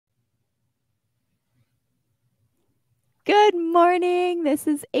Good morning. This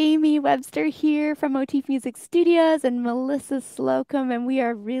is Amie Webster here from Motif Music Studios and Melissa Slocum, and we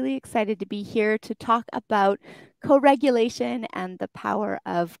are really excited to be here to talk about co-regulation and the power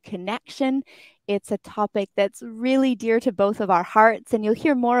of connection. It's a topic that's really dear to both of our hearts, and you'll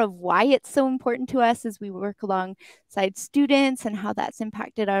hear more of why it's so important to us as we work alongside students and how that's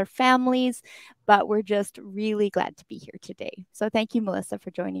impacted our families. But we're just really glad to be here today. So thank you, Melissa,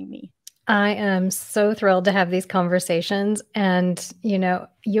 for joining me. I am so thrilled to have these conversations. And,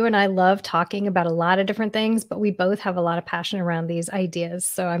 you and I love talking about a lot of different things, but we both have a lot of passion around these ideas.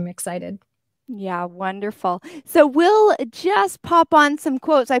 So I'm excited. Yeah, wonderful. So we'll just pop on some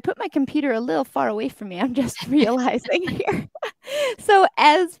quotes. I put my computer a little far away from me. I'm just realizing here. So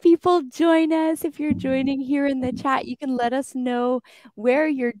as people join us, if you're joining here in the chat, you can let us know where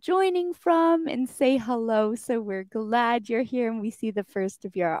you're joining from and say hello. So we're glad you're here, and we see the first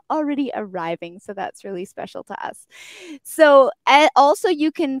of you are already arriving. So that's really special to us. So also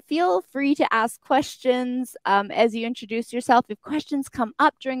you can feel free to ask questions as you introduce yourself. If questions come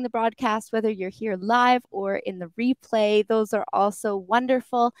up during the broadcast, whether you're here live or in the replay, those are also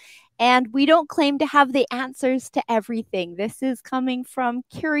wonderful. And we don't claim to have the answers to everything. This is coming from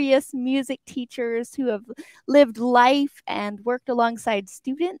curious music teachers who have lived life and worked alongside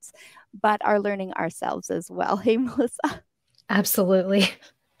students, but are learning ourselves as well. Hey, Melissa. Absolutely.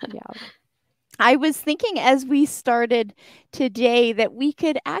 Yeah. I was thinking as we started today that we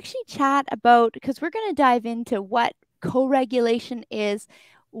could actually chat about, because we're going to dive into what co-regulation is,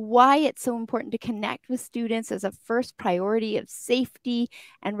 why it's so important to connect with students as a first priority of safety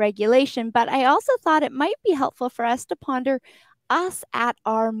and regulation. But I also thought it might be helpful for us to ponder us at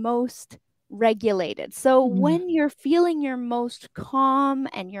our most regulated. So when you're feeling your most calm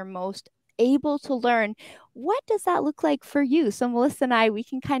and your most able to learn, what does that look like for you? So Melissa and I, we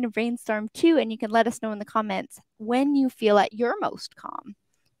can kind of brainstorm too, and you can let us know in the comments when you feel at your most calm.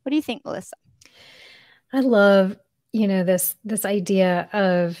 What do you think, Melissa? I love, this idea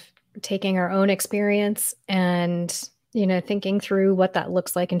of taking our own experience and, thinking through what that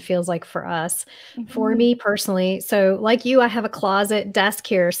looks like and feels like for us. For me personally, so like you, I have a closet desk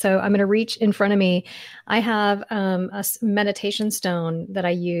here. So I'm going to reach in front of me. I have a meditation stone that I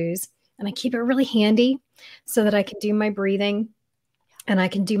use, and I keep it really handy so that I can do my breathing and I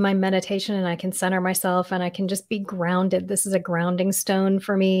can do my meditation and I can center myself and I can just be grounded. This is a grounding stone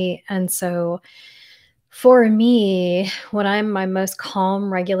for me. And so for me, when I'm my most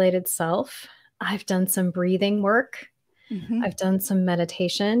calm, regulated self, I've done some breathing work. I've done some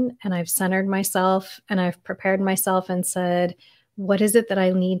meditation, and I've centered myself and I've prepared myself and said, what is it that I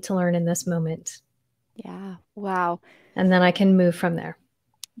need to learn in this moment? Yeah. Wow. And then I can move from there.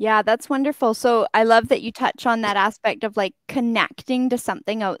 Yeah, that's wonderful. So I love that you touch on that aspect of like connecting to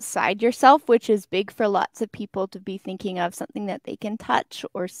something outside yourself, which is big for lots of people to be thinking of something that they can touch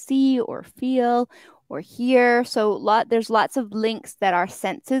or see or feel or hear. So there's lots of links that our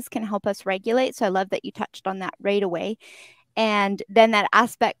senses can help us regulate. So I love that you touched on that right away. And then that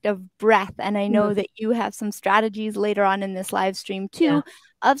aspect of breath. And I know that you have some strategies later on in this live stream too,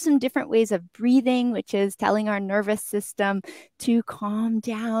 of some different ways of breathing, which is telling our nervous system to calm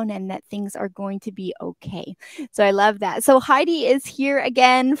down and that things are going to be okay. So I love that. So Heidi is here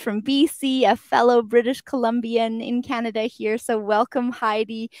again from BC, a fellow British Columbian in Canada here. So welcome,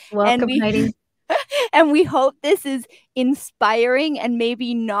 Heidi. Welcome, Heidi. And we hope this is inspiring and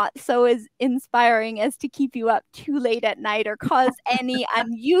maybe not so as inspiring as to keep you up too late at night or cause any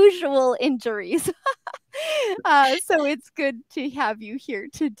unusual injuries. So it's good to have you here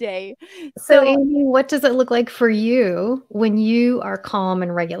today. So Amie, what does it look like for you when you are calm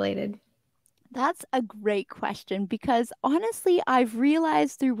and regulated? That's a great question, because honestly, I've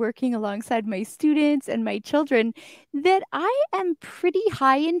realized through working alongside my students and my children that I am pretty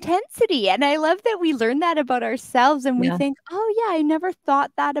high intensity. And I love that we learn that about ourselves and we think, oh, yeah, I never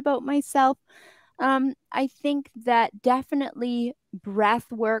thought that about myself. I think that definitely breath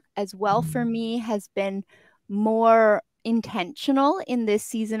work as well for me has been more intentional in this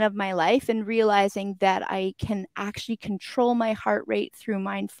season of my life, and realizing that I can actually control my heart rate through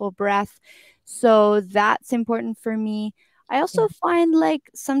mindful breath. So that's important for me. I also find like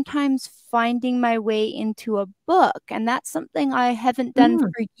sometimes finding my way into a book, and that's something I haven't done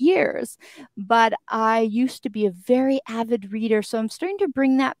for years, but I used to be a very avid reader. So I'm starting to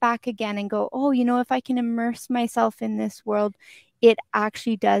bring that back again and go, oh, if I can immerse myself in this world, it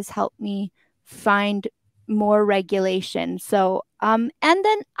actually does help me find more regulation. So And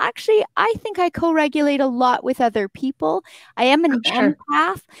then actually, I think I co-regulate a lot with other people. I am an Oh, sure.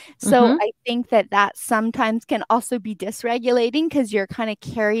 empath, so Mm-hmm. I think that that sometimes can also be dysregulating because you're kind of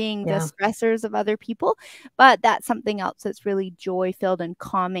carrying the Yeah. stressors of other people. But that's something else that's really joy-filled and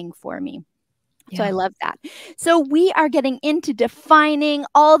calming for me. So I Yeah. love that. So we are getting into defining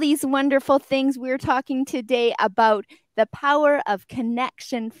all these wonderful things. We're talking today about the power of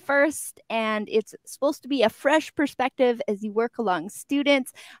connection first, and it's supposed to be a fresh perspective as you work along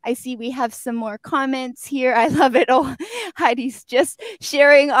students. I see we have some more comments here. I love it. Oh, Heidi's just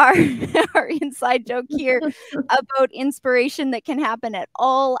sharing our, our inside joke here about inspiration that can happen at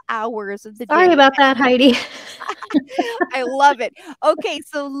all hours of the Sorry day. about that, Heidi. I love it. Okay,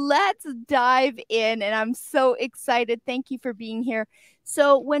 so let's dive in, and I'm so excited. Thank you for being here.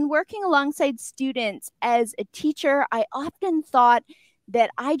 So, when working alongside students as a teacher, I often thought that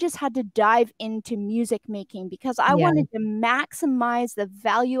I just had to dive into music making because I Yeah. wanted to maximize the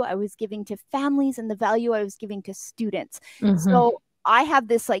value I was giving to families and the value I was giving to students. Mm-hmm. So, I have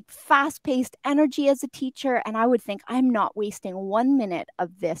this like fast paced energy as a teacher, and I would think I'm not wasting 1 minute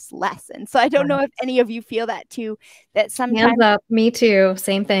of this lesson. So, I don't know Right. if any of you feel that too, that Hands sometimes, up. Me too.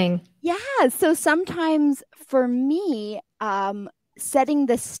 Same thing. yeah. So, sometimes for me, setting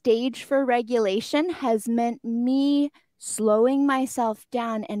the stage for regulation has meant me slowing myself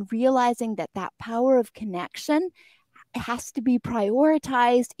down and realizing that that power of connection has to be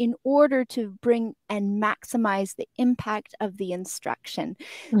prioritized in order to bring and maximize the impact of the instruction.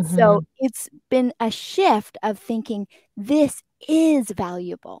 So Mm-hmm. it's been a shift of thinking this is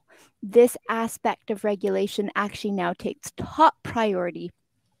valuable. This aspect of regulation actually now takes top priority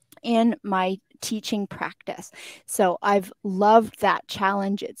in my teaching practice. So I've loved that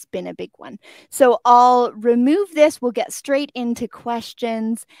challenge. It's been a big one. So I'll remove this. We'll get straight into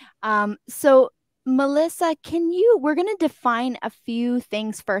questions. So Melissa, we're going to define a few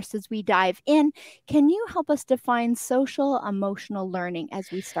things first as we dive in. Can you help us define social emotional learning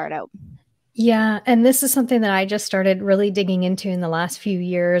as we start out? Yeah, and this is something that I just started really digging into in the last few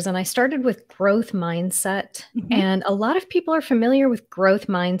years. And I started with growth mindset. Mhm. And a lot of people are familiar with growth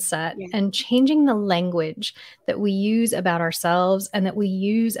mindset Yeah. and changing the language that we use about ourselves and that we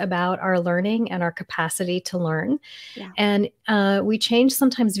use about our learning and our capacity to learn. Yeah. And we change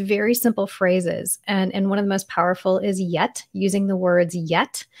sometimes very simple phrases. And one of the most powerful is yet, using the words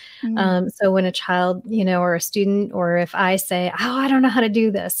yet. Mm. So when a child, or a student, or if I say, oh, I don't know how to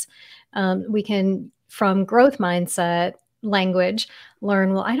do this, we can, from growth mindset language,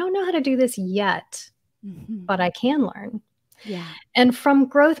 learn, well, I don't know how to do this yet, Mhm. but I can learn. Yeah. And from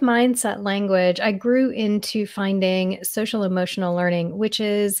growth mindset language, I grew into finding social emotional learning, which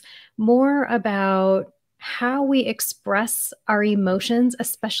is more about how we express our emotions,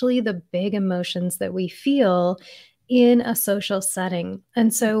 especially the big emotions that we feel in a social setting.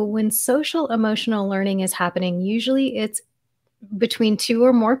 And so when social emotional learning is happening, usually it's between two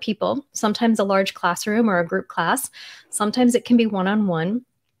or more people, sometimes a large classroom or a group class. Sometimes it can be one-on-one.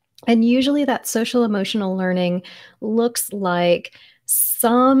 And usually that social emotional learning looks like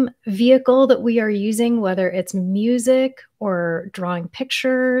some vehicle that we are using, whether it's music or drawing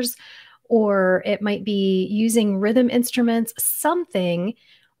pictures, or it might be using rhythm instruments, something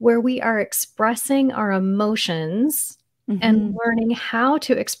where we are expressing our emotions and Mhm. learning how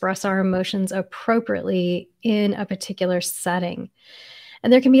to express our emotions appropriately in a particular setting.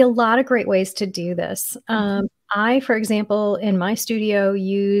 And there can be a lot of great ways to do this. Mhm. I, for example, in my studio,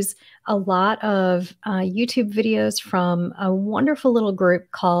 use a lot of YouTube videos from a wonderful little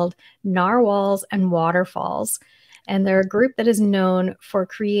group called Narwhals and Waterfalls. And they're a group that is known for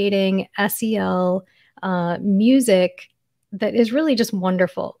creating SEL music that is really just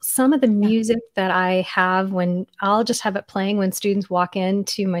wonderful. Some of the Yeah. music that I have, when I'll just have it playing when students walk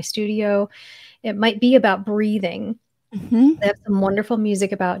into my studio, it might be about breathing. They Mhm. have some wonderful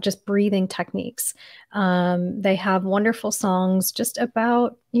music about just breathing techniques. They have wonderful songs just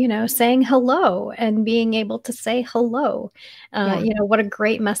about, saying hello and being able to say hello. Yeah. What a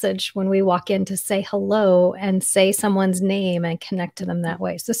great message when we walk in to say hello and say someone's name and connect to them that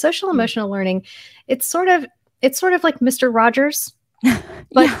way. So social Mm. emotional learning, it's sort of like Mr. Rogers,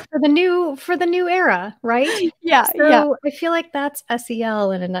 but Yeah. for the new era, right? Yeah. Yeah. So I feel like that's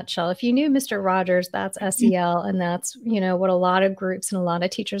SEL in a nutshell. If you knew Mr. Rogers, that's SEL, and that's, what a lot of groups and a lot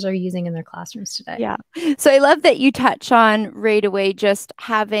of teachers are using in their classrooms today. Yeah. So I love that you touch on right away just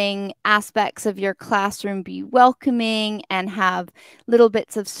having aspects of your classroom be welcoming and have little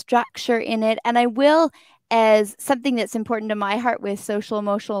bits of structure in it. And I will as something that's important to my heart with social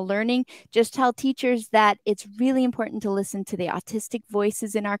emotional learning, just tell teachers that it's really important to listen to the autistic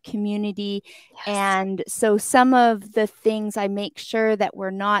voices in our community. Yes. And so some of the things I make sure that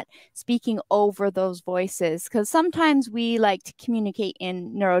we're not speaking over those voices, because sometimes we like to communicate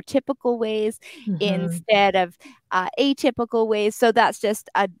in neurotypical ways Mhm. instead of atypical ways. So that's just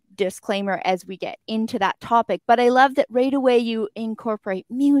a disclaimer as we get into that topic. But I love that right away you incorporate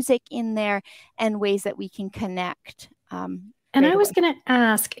music in there and ways that we can connect And right I was away. going to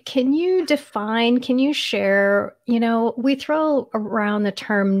ask, can you share, we throw around the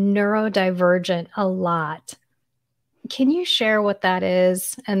term neurodivergent a lot. Can you share what that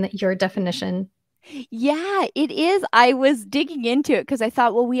is and your definition? Yeah, it is. I was digging into it because I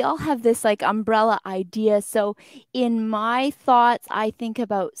thought, well, we all have this like umbrella idea. So in my thoughts, I think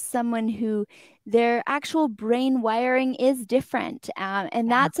about someone who their actual brain wiring is different. And Yeah.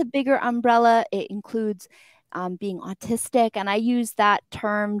 that's a bigger umbrella. It includes being autistic. And I use that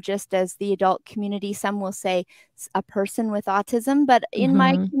term just as the adult community. Some will say a person with autism, but in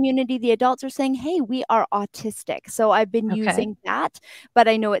my Mhm. community, the adults are saying, hey, we are autistic. So I've been Okay. using that, but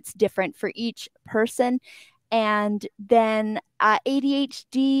I know it's different for each person. And then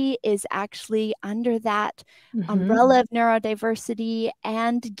ADHD is actually under that Mhm. umbrella of neurodiversity,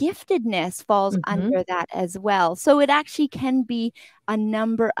 and giftedness falls Mhm. under that as well. So it actually can be a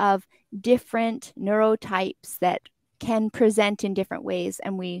number of different neurotypes that can present in different ways.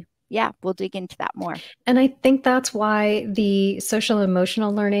 And we'll dig into that more. And I think that's why the social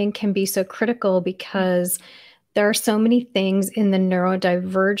emotional learning can be so critical because there are so many things in the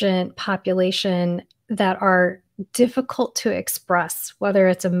neurodivergent population that are difficult to express, whether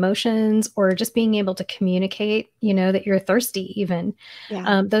it's emotions or just being able to communicate, that you're thirsty, even.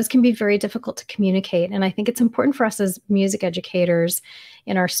 Yeah. Those can be very difficult to communicate. And I think it's important for us as music educators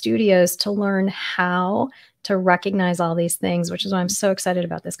in our studios to learn how to recognize all these things, which is why I'm so excited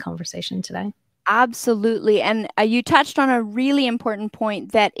about this conversation today. Absolutely. And you touched on a really important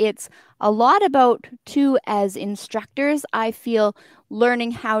point that it's a lot about, too, as instructors, I feel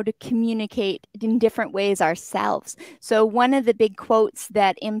learning how to communicate in different ways ourselves. So, one of the big quotes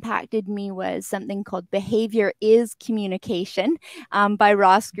that impacted me was something called Behavior is Communication by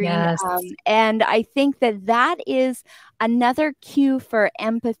Ross Green. Yes. And I think that that is another cue for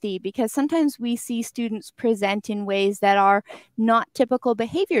empathy, because sometimes we see students present in ways that are not typical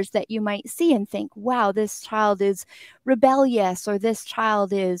behaviors that you might see and think, wow, this child is rebellious or this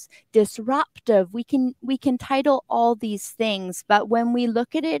child is disruptive. We can title all these things, but when we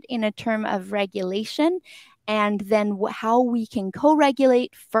look at it in a term of regulation and then how we can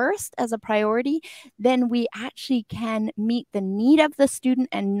co-regulate first as a priority, then we actually can meet the need of the student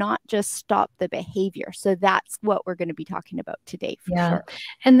and not just stop the behavior. So that's what we're going to be talking about today for Yeah. sure.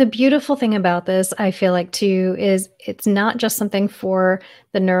 And the beautiful thing about this, I feel like too, is it's not just something for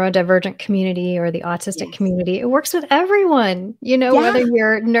the neurodivergent community or the autistic Yes. community. It works with everyone, Yeah. whether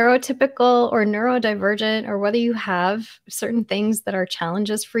you're neurotypical or neurodivergent, or whether you have certain things that are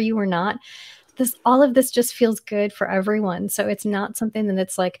challenges for you or not. All of this just feels good for everyone. So it's not something that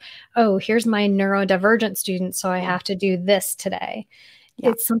it's like, oh, here's my neurodivergent student, so I Yeah. have to do this today. Yeah.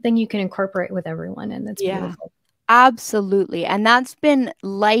 It's something you can incorporate with everyone, and that's Yeah. beautiful. Absolutely. And that's been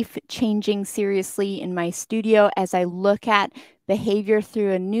life changing seriously in my studio as I look at behavior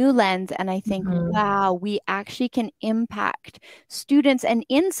through a new lens. And I think, Mhm. wow, we actually can impact students, and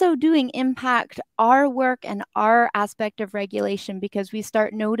in so doing, impact our work and our aspect of regulation because we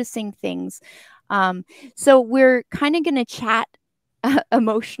start noticing things. Um, so we're kind of going to chat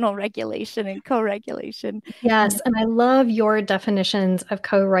emotional regulation and co regulation. Yes, and I love your definitions of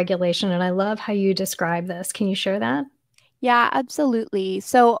co-regulation, and I love how you describe this. Can you share that? Yeah, absolutely.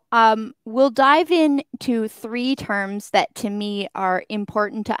 So, we'll dive into three terms that to me are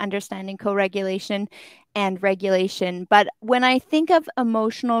important to understanding co-regulation and regulation. But when I think of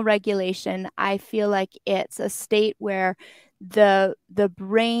emotional regulation, I feel like it's a state where the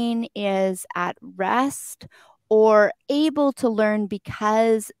brain is at rest or able to learn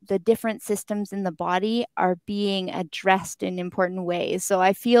because the different systems in the body are being addressed in important ways. So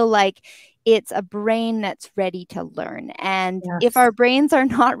I feel like it's a brain that's ready to learn. And if Yes. our brains are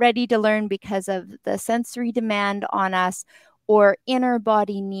not ready to learn because of the sensory demand on us or inner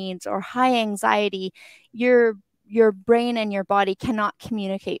body needs or high anxiety, your brain and your body cannot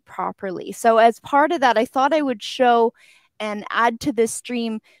communicate properly. So as part of that, I thought I would show and add to this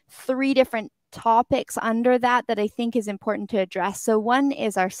stream three different topics under that I think is important to address. So one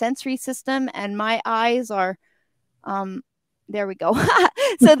is our sensory system, and my eyes are um, there we go.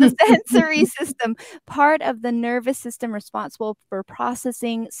 So the sensory system, part of the nervous system responsible for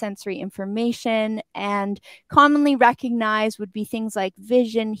processing sensory information, and commonly recognized would be things like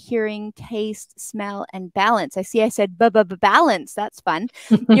vision, hearing, taste, smell, and balance. I see I said balance. That's fun.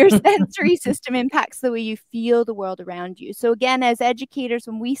 Your sensory system impacts the way you feel the world around you. So again, as educators,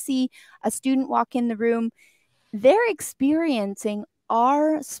 when we see a student walk in the room, they're experiencing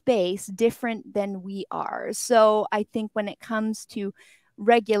our space different than we are. So I think when it comes to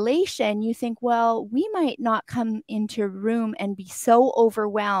regulation, you think, well, we might not come into a room and be so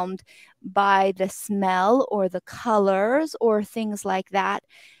overwhelmed by the smell or the colors or things like that.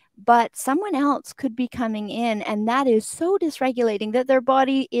 But someone else could be coming in, and that is so dysregulating that their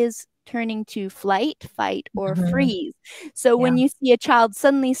body is turning to flight, fight, or Mhm. freeze. So Yeah. when you see a child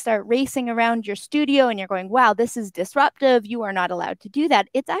suddenly start racing around your studio and you're going, wow, this is disruptive, you are not allowed to do that,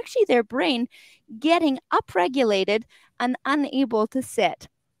 it's actually their brain getting upregulated and unable to sit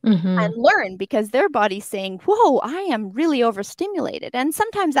and Mhm. learn because their body's saying, whoa, I am really overstimulated. And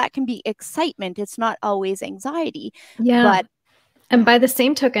sometimes that can be excitement. It's not always anxiety. Yeah. But And yeah, by the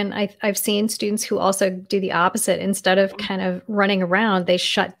same token, I've seen students who also do the opposite. Instead of kind of running around, they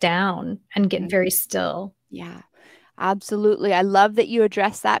shut down and get mhm, very still. yeah. Absolutely. I love that you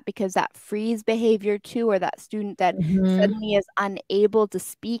address that because that freeze behavior too, or that student that Mhm. suddenly is unable to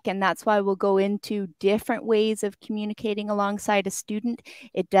speak. And that's why we'll go into different ways of communicating alongside a student.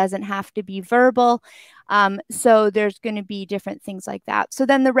 It doesn't have to be verbal. So there's going to be different things like that. So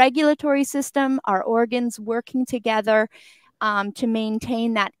then the regulatory system, our organs working together to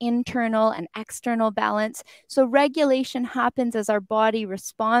maintain that internal and external balance. So regulation happens as our body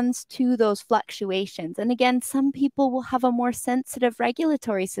responds to those fluctuations. And again, some people will have a more sensitive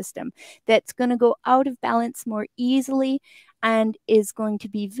regulatory system that's going to go out of balance more easily and is going to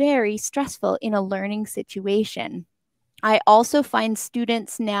be very stressful in a learning situation. I also find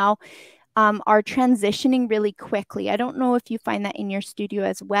students now are transitioning really quickly. I don't know if you find that in your studio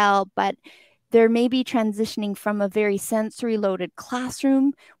as well, but they're maybe transitioning from a very sensory loaded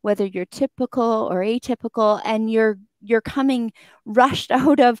classroom, whether you're typical or atypical, and you're coming rushed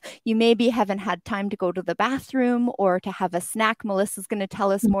out of, you maybe haven't had time to go to the bathroom or to have a snack. Melissa's going to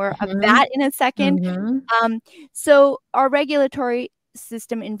tell us more of Mhm. that in a second. Mhm. um, so our regulatory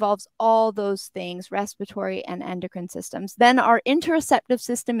system involves all those things, respiratory and endocrine systems. Then our interoceptive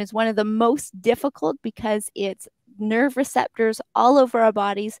system is one of the most difficult because it's nerve receptors all over our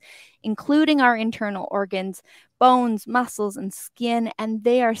bodies, including our internal organs, bones, muscles, and skin. And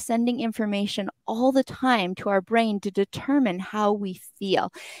they are sending information all the time to our brain to determine how we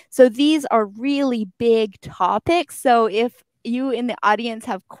feel. So these are really big topics. So if you in the audience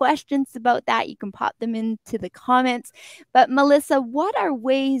have questions about that, you can pop them into the comments. But Melissa, what are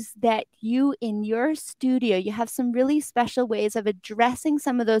ways that you in your studio, you have some really special ways of addressing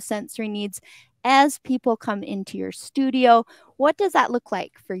some of those sensory needs as people come into your studio? What does that look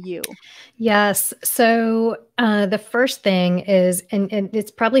like for you? Yes. So the first thing is, and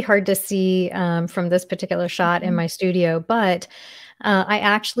it's probably hard to see from this particular shot in Mhm. my studio, but I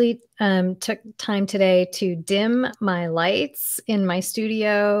actually took time today to dim my lights in my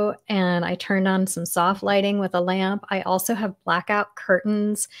studio, and I turned on some soft lighting with a lamp. I also have blackout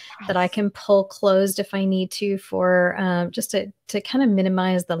curtains that I Yes. can pull closed if I need to, for just to kind of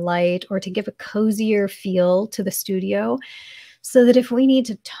minimize the light or to give a cozier feel to the studio, so that if we need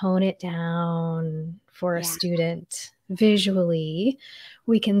to tone it down for a Yeah. student visually,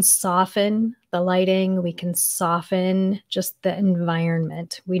 we can soften the lighting, we can soften just the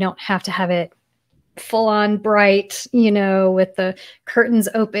environment. We don't have to have it full on bright, with the curtains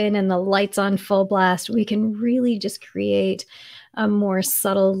open and the lights on full blast. We can really just create a more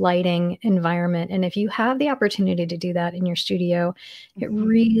subtle lighting environment. And if you have the opportunity to do that in your studio, it Mhm.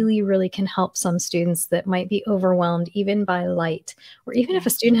 really, really can help some students that might be overwhelmed even by light, or even if Yeah. a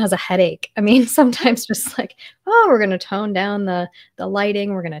student has a headache. I mean, sometimes just like, oh, we're going to tone down the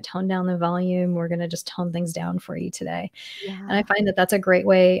lighting, we're going to tone down the volume, we're going to just tone things down for you today. And I Yeah. find that that's a great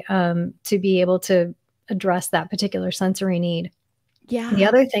way to be able to address that particular sensory need. The Yeah.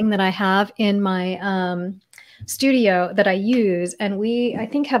 other thing that I have in my studio that I use, and I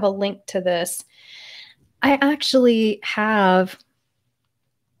think, have a link to this. I actually have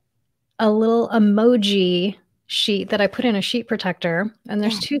a little emoji sheet that I put in a sheet protector, and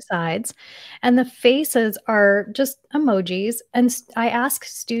there's Yeah. two sides, and the faces are just emojis. And I ask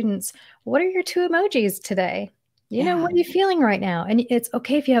students, what are your two emojis today? Yeah. What are you feeling right now? And it's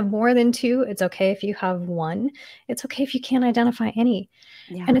okay if you have more than two. It's okay if you have one. It's okay if you can't identify any.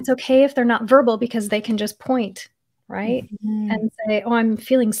 And Yeah. it's okay if they're not verbal, because they can just point, right? Mhm. And say, oh, I'm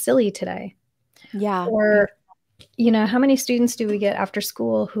feeling silly today. Yeah. Or Beautiful. how many students do we get after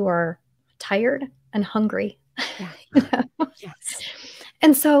school who are tired and hungry? Yeah. You know? Yes.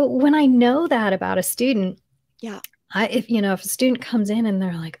 And so when I know that about a student, Yeah. if a student comes in and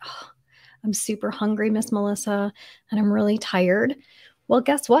they're like, oh, I'm super hungry, Miss Melissa, and I'm really tired. Well,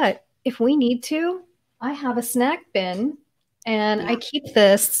 guess what? If we need to, I have a snack bin and I Yeah. keep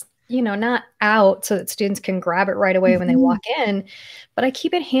this, not out so that students can grab it right away when they Mhm. walk in, but I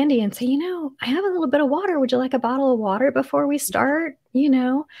keep it handy and say, I have a little bit of water. Would you like a bottle of water before we start? Or do you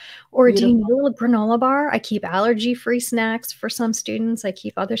Beautiful. need a little granola bar? I keep allergy-free snacks for some students. I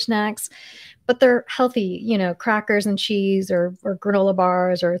keep other snacks, but they're healthy, crackers and cheese or granola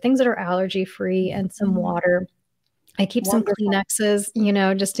bars or things that are allergy free and some Mhm. water. I keep some Wonderful.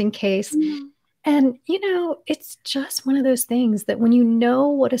 Kleenexes, just in case. Yeah. And, it's just one of those things that when you know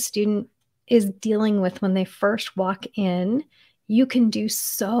what a student is dealing with when they first walk in, you can do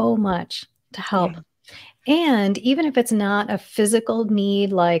so much to Yeah. help. And even if it's not a physical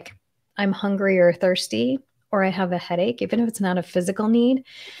need, like I'm hungry or thirsty, or I have a headache, even if it's not a physical need,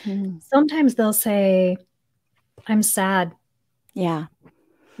 Mhm. sometimes they'll say, I'm sad, Yeah.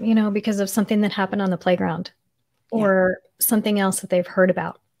 because of something that happened on the playground Yeah. or something else that they've heard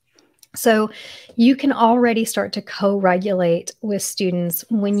about. So you can already start to co-regulate with students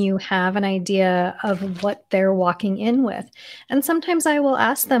when you have an idea of what they're walking in with. And sometimes I will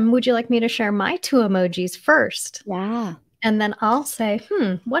ask them, would you like me to share my two emojis first? Yeah. And then I'll say,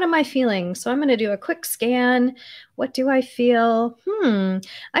 what am I feeling? So I'm going to do a quick scan. What do I feel?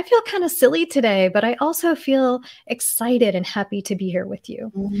 I feel kind of silly today, but I also feel excited and happy to be here with you.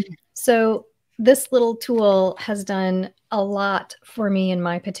 Mm. So this little tool has done a lot for me in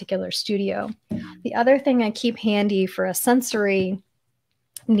my particular studio. The other thing I keep handy for a sensory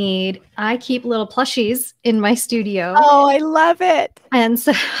need, I keep little plushies in my studio. Oh, I love it. And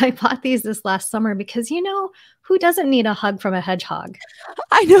so I bought these this last summer because, who doesn't need a hug from a hedgehog?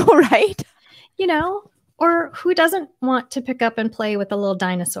 I know, right? Or who doesn't want to pick up and play with a little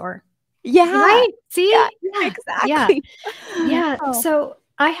dinosaur? Yeah. Right? See? Yeah, Yeah. Yeah. exactly. Yeah. Oh. So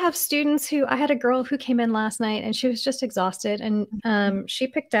I have students I had a girl who came in last night and she was just exhausted. And she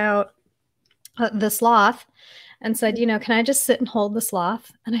picked out the sloth and said, can I just sit and hold the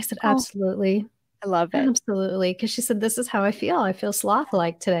sloth? And I said, Oh, absolutely. I love it. Absolutely. Because she said, this is how I feel. I feel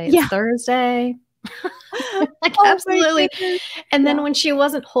sloth-like today. It's Yeah. Thursday. Like, Oh my absolutely. goodness. And then Yeah. when she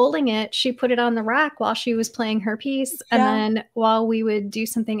wasn't holding it, she put it on the rack while she was playing her piece. And Yeah. then while we would do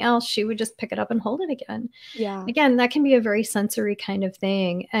something else, she would just pick it up and hold it again. Yeah. Again, that can be a very sensory kind of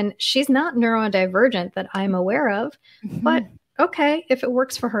thing. And she's not neurodivergent that I'm aware of, but Mhm. okay, if it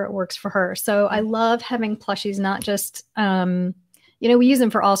works for her, it works for her. So I love having plushies, not just, we use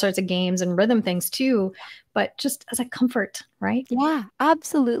them for all sorts of games and rhythm things too, but just as a comfort, right? Yeah,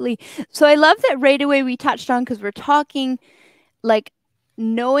 absolutely. So I love that right away we touched on because we're talking like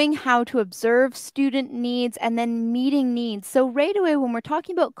knowing how to observe student needs and then meeting needs. So right away when we're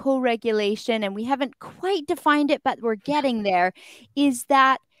talking about co-regulation and we haven't quite defined it, but we're getting there, is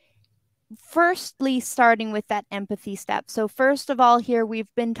that firstly starting with that empathy step. So first of all here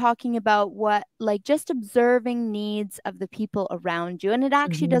we've been talking about what like just observing needs of the people around you, and it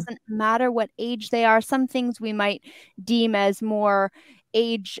actually Mhm. doesn't matter what age they are. Some things we might deem as more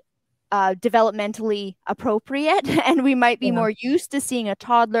age developmentally appropriate and we might be Yeah. more used to seeing a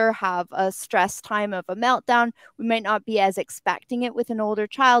toddler have a stress time of a meltdown. We might not be as expecting it with an older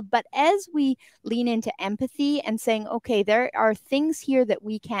child, but as we lean into empathy and saying, okay, there are things here that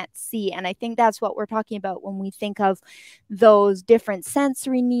we can't see, and I think that's what we're talking about when we think of those different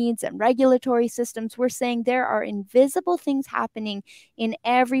sensory needs and regulatory systems. We're saying there are invisible things happening in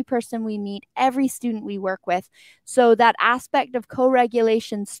every person we meet, every student we work with. So that aspect of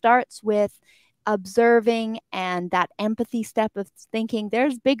co-regulation starts with observing and that empathy step of thinking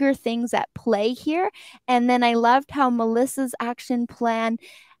there's bigger things at play here. And then I loved how Melissa's action plan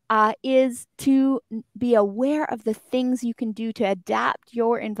is to be aware of the things you can do to adapt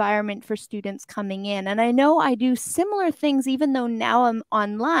your environment for students coming in. And I know I do similar things, even though now I'm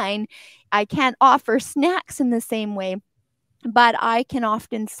online, I can't offer snacks in the same way, but I can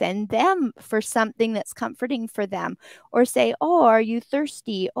often send them for something that's comforting for them, or say, oh, are you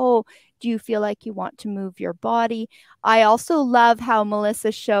thirsty? Oh, do you feel like you want to move your body? I also love how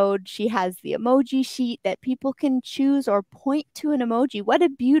Melissa showed she has the emoji sheet that people can choose or point to an emoji. What a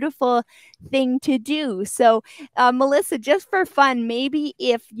beautiful thing to do. So, Melissa, just for fun, maybe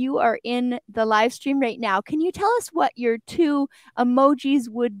if you are in the live stream right now, can you tell us what your two emojis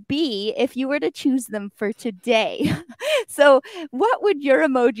would be if you were to choose them for today? So, what would your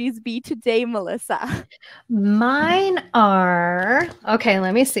emojis be today, Melissa? Mine are, okay,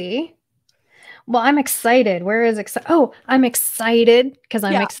 let me see. Well, I'm excited. Where is excited? Oh, I'm excited because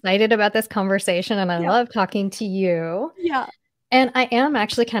I'm Yeah, excited about this conversation and I yeah, love talking to you. yeah, And I am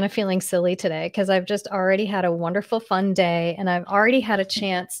actually kind of feeling silly today because I've just already had a wonderful, fun day. And I've already had a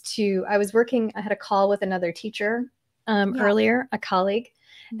chance to, I had a call with another teacher yeah, earlier, a colleague,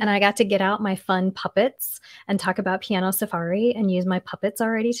 and I yeah. got to get out my fun puppets and talk about Piano Safari and use my puppets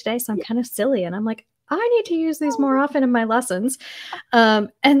already today. So I'm Yeah. kind of silly. And I'm like, I need to use these more Oh, often in my lessons.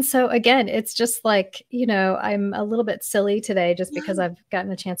 And so again, it's just like, I'm a little bit silly today just because yeah. I've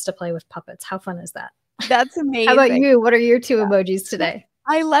gotten a chance to play with puppets. How fun is that? That's How about amazing. you? What are your two emojis today?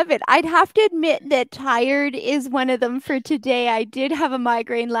 I love it. I'd have to admit that tired is one of them for today. I did have a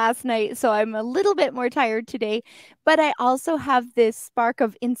migraine last night, so I'm a little bit more tired today. But I also have this spark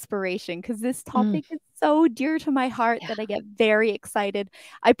of inspiration because this Mm, topic is so dear to my heart yeah. that I get very excited.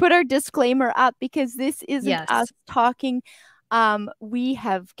 I put our disclaimer up because this isn't us Yes. talking. We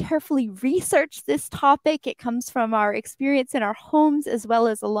have carefully researched this topic. It comes from our experience in our homes as well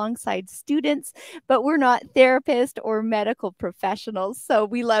as alongside students, but we're not therapists or medical professionals. So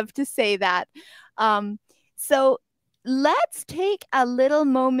we love to say that. Um, so let's take a little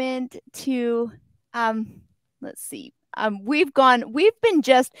moment to, let's see. We've been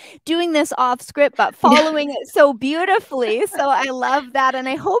just doing this off script, but Yeah. following it so beautifully. So I love that. And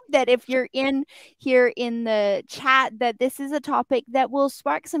I hope that if you're in here in the chat, that this is a topic that will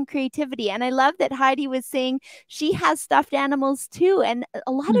spark some creativity. And I love that Heidi was saying she has stuffed animals too. And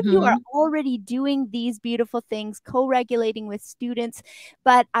a lot of you are Mhm. already doing these beautiful things, co regulating with students.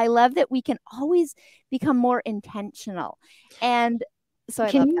 But I love that we can always become more intentional. And so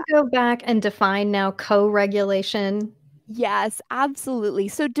I Can love you that. go back and define now co-regulation? Yes, absolutely.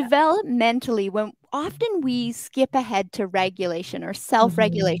 So developmentally, when often we skip ahead to regulation or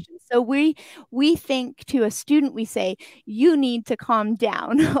Mhm. self-regulation. So we think to a student, we say, you need to calm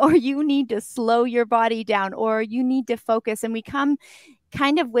down, or you need to slow your body down, or you need to focus. And we come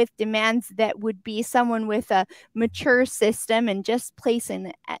kind of with demands that would be someone with a mature system and just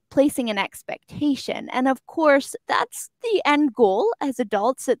placing an expectation. And of course, that's the end goal as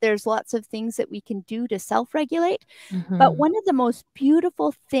adults, that there's lots of things that we can do to self-regulate. But Mhm. one of the most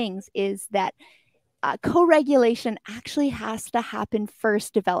beautiful things is that co-regulation actually has to happen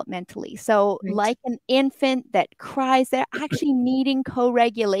first developmentally. So, Right. like an infant that cries, they're actually needing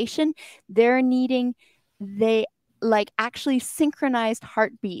co-regulation. They're needing they like actually synchronized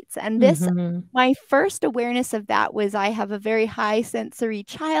heartbeats. And this, Mhm. my first awareness of that was I have a very high sensory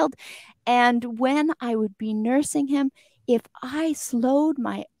child, and when I would be nursing him, if I slowed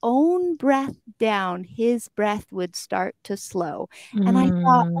my own breath down, his breath would start to slow. And I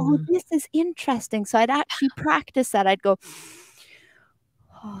thought, "Oh, Mm. this is interesting." So I'd actually practice that. I'd go,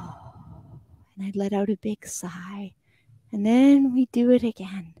 "Oh," and I'd let out a big sigh, and then we do it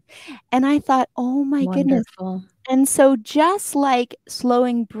again. And I thought, "Oh my goodness." Wonderful. And so just like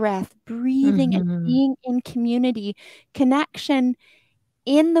slowing breath, breathing, and Mhm. being in community, connection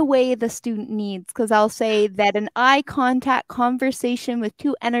in the way the student needs, because I'll say that an eye contact conversation with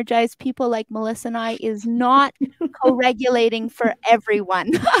two energized people like Melissa and I is not co-regulating for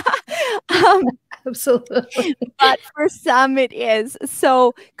everyone. Um, Absolutely. but for some it is.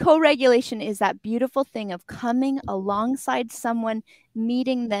 So co-regulation is that beautiful thing of coming alongside someone,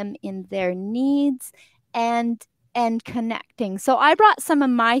 meeting them in their needs and connecting. So I brought some of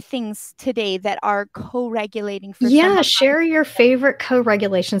my things today that are co-regulating for some Yeah, of my share your favorite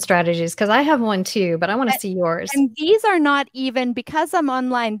co-regulation strategies because I have one too, but I want to see yours. and these are not even because I'm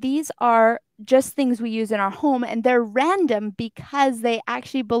online, these are just things we use in our home, and they're random because they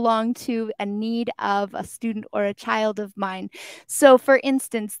actually belong to a need of a student or a child of mine. So, for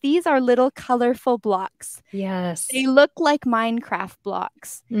instance, these are little colorful blocks. They Yes. look like Minecraft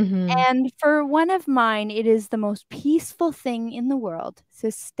blocks. Mhm. And for one of mine, it is the most peaceful thing in the world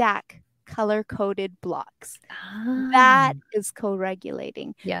to stack color coded blocks. Ah, That is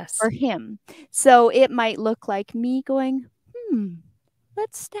co-regulating yes. for him. So it might look like me going, "Hmm,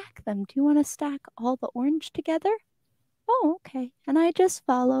 let's stack them. Do you wanna stack all the orange together?" "Oh, okay." And I just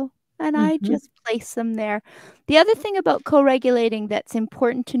follow, and I Mhm. just place them there. The other thing about co-regulating that's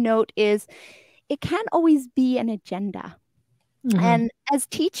important to note is it can't always be an agenda. Mhm. And as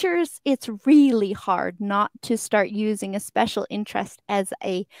teachers, it's really hard not to start using a special interest as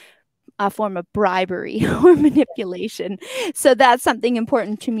a form of bribery or manipulation. So that's something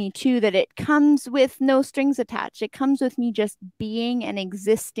important to me too, that it comes with no strings attached. It comes with me just being and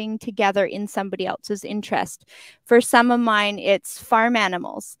existing together in somebody else's interest. For some of mine, it's farm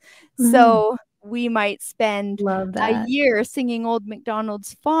animals. Mm. So we might spend Love a that. year singing Old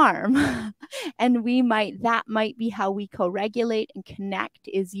MacDonald's Farm. And that might be how we co-regulate and connect,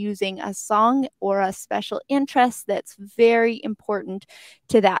 is using a song or a special interest that's very important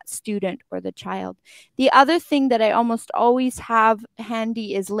to that student or the child. The other thing that I almost always have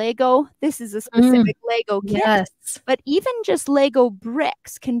handy is Lego. This is a specific Lego kit. Yes. But even just Lego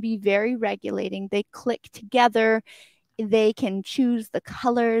bricks can be very regulating. They click together. They can choose the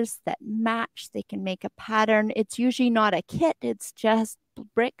colors that match. They can make a pattern. It's usually not a kit. It's just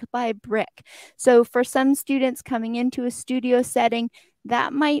brick by brick. So for some students coming into a studio setting,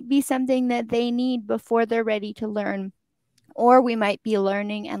 that might be something that they need before they're ready to learn. Or we might be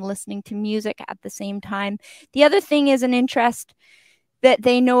learning and listening to music at the same time. The other thing is an interest that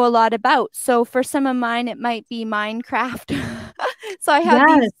they know a lot about. So for some of mine, it might be Minecraft. So I have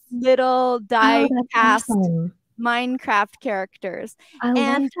these Yes. little Oh, die that's cast awesome. Minecraft characters. I love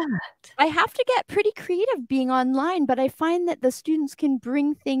And that. I have to get pretty creative being online, but I find that the students can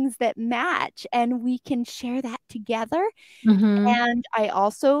bring things that match and we can share that together. Mm-hmm. And I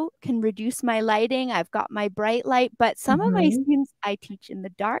also can reduce my lighting. I've got my bright light, but some of my Mm-hmm. students I teach in the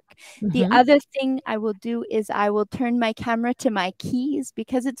dark. The Mm-hmm. other thing I will do is I will turn my camera to my keys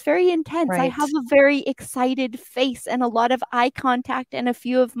because it's very intense. I Right. have a very excited face and a lot of eye contact, and a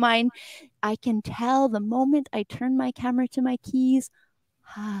few of mine, I can tell the moment I turn my camera to my keys,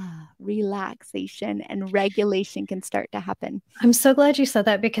 relaxation and regulation can start to happen. I'm so glad you said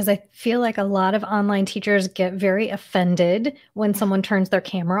that because I feel like a lot of online teachers get very offended when Yeah. someone turns their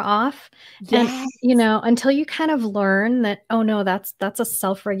camera off. And, Yes. until you kind of learn that, oh no, that's a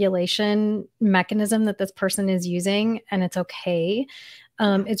self-regulation mechanism that this person is using and it's okay.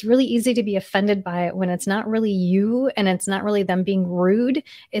 Yeah. It's really easy to be offended by it when it's not really you and it's not really them being rude.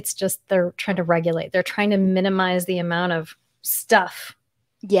 It's just they're trying to regulate. They're trying to minimize the amount of stuff.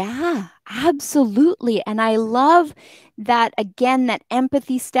 Yeah, absolutely. And I love that, again, that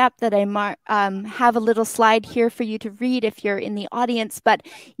empathy step that I have a little slide here for you to read if you're in the audience. But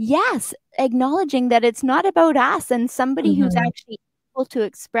yes, acknowledging that it's not about us, and somebody who's Mhm. actually able to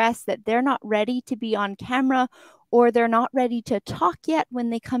express that they're not ready to be on camera or they're not ready to talk yet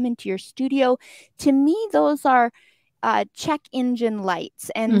when they come into your studio. To me, those are check engine lights.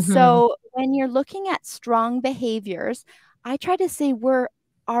 And Mhm. so when you're looking at strong behaviors, I try to say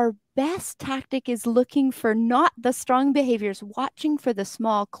our best tactic is looking for not the strong behaviors, watching for the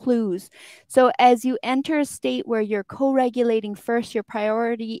small clues. So as you enter a state where you're co-regulating first, your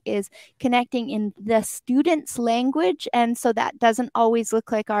priority is connecting in the student's language. And so that doesn't always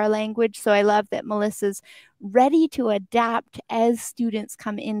look like our language. So I love that Melissa's ready to adapt as students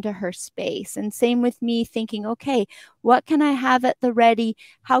come into her space. And same with me, thinking, okay, what can I have at the ready?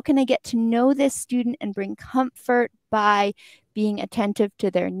 How can I get to know this student and bring comfort by being attentive to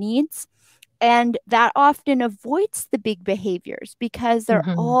their needs? And that often avoids the big behaviors because they're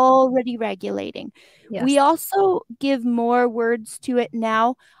Mhm. already regulating. We Yes. also give more words to it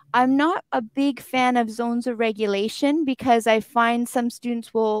now. I'm not a big fan of zones of regulation because I find some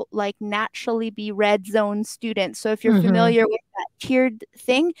students will like naturally be red zone students. So if you're Mhm. familiar with that tiered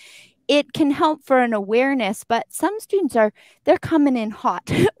thing, it can help for an awareness, but some students they're coming in hot.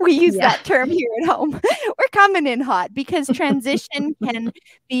 We use Yeah. that term here at home. We're coming in hot because transition can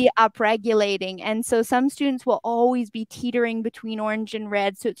be upregulating. And so some students will always be teetering between orange and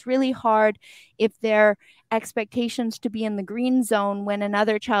red. So it's really hard if their expectations to be in the green zone when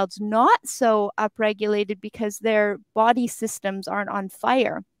another child's not so upregulated because their body systems aren't on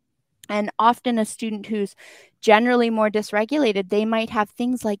fire. And often a student who's generally more dysregulated, they might have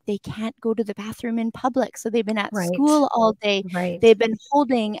things like they can't go to the bathroom in public. So they've been at Right. school all day, Right. they've been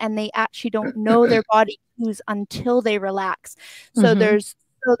holding, and they actually don't know their body cues until they relax. So Mhm.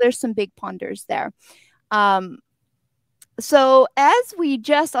 there's some big ponders there. Um, so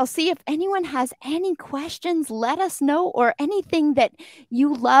I'll see if anyone has any questions, let us know, or anything that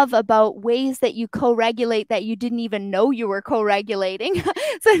you love about ways that you co-regulate that you didn't even know you were co-regulating.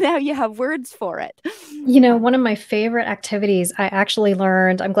 So now you have words for it. One of my favorite activities I actually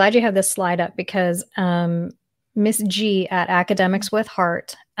learned, I'm glad you have this slide up because Miss G at Academics with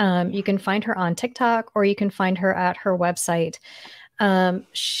Heart, Yeah. you can find her on TikTok or you can find her at her website. A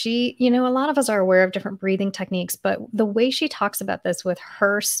lot of us are aware of different breathing techniques, but the way she talks about this with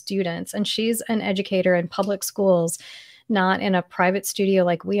her students, and she's an educator in public schools, not in a private studio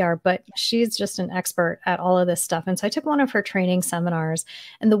like we are, but she's just an expert at all of this stuff. And so I took one of her training seminars,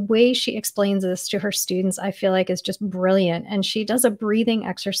 and the way she explains this to her students, I feel like is just brilliant. And she does a breathing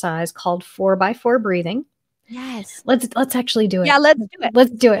exercise called 4x4 breathing. Yes. Let's actually do Yeah, it. let's do it.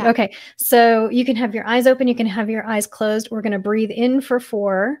 Let's do it. Yeah. Okay. So you can have your eyes open, you can have your eyes closed. We're going to breathe in for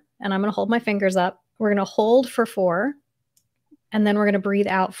 4 and I'm going to hold my fingers up. We're going to hold for 4, and then we're going to breathe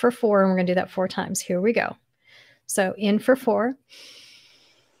out for 4, and we're going to do that 4 times. Here we go. So in for 4,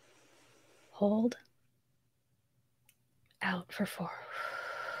 hold, out for 4.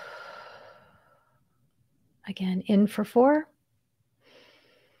 Again, in for 4,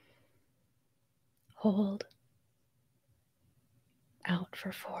 hold, out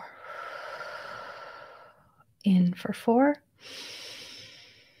for 4. In for 4,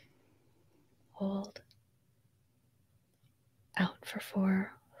 hold, out for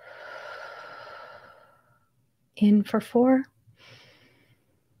 4. In for 4,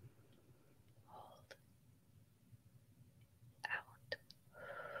 hold, out.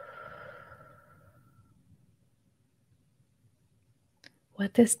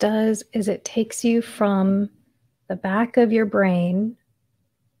 What this does is it takes you from the back of your brain,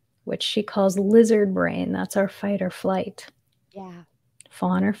 which she calls lizard brain, that's our fight or flight,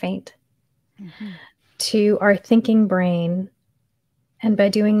 fawn or faint, to our thinking brain. And by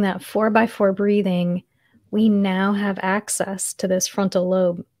doing that 4x4 breathing, we now have access to this frontal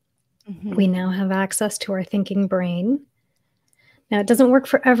lobe. We now have access to our thinking brain. Now, it doesn't work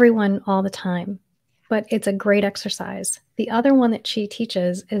for everyone all the time, but it's a great exercise. The other one that she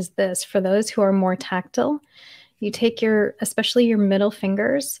teaches is this. For those who are more tactile, you take especially your middle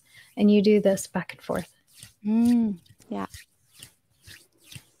fingers, and you do this back and forth. Yeah.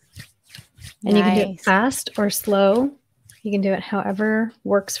 And you can do it fast or slow. You can do it however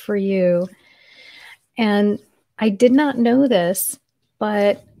works for you. And I did not know this,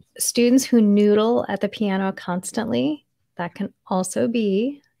 but students who noodle at the piano constantly, that can also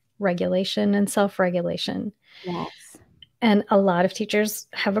be regulation and self-regulation. Yes. And a lot of teachers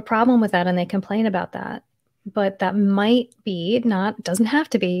have a problem with that, and they complain about that. But that might be, doesn't have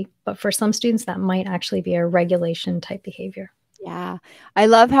to be, but for some students, that might actually be a regulation type behavior. Yeah. I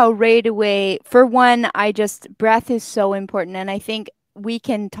love how right away, for one, breath is so important. And I think we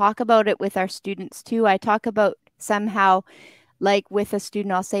can talk about it with our students too. I talk about somehow, like with a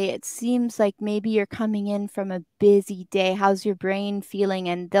student, I'll say, it seems like maybe you're coming in from a busy day. How's your brain feeling?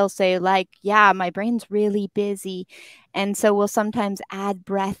 And they'll say like, yeah, my brain's really busy. And so we'll sometimes add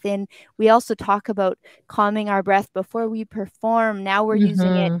breath in. We also talk about calming our breath before we perform. Now we're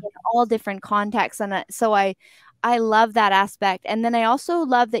using it in all different contexts. And so I love that aspect. And then I also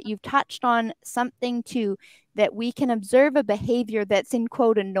love that you've touched on something too, that we can observe a behavior that's in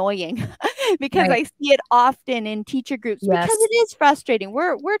quote annoying because I see it often in teacher groups because it is frustrating.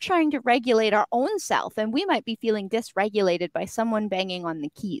 We're trying to regulate our own self, and we might be feeling dysregulated by someone banging on the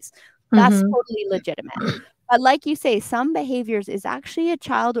keys. That's totally legitimate. But like you say, some behaviors is actually a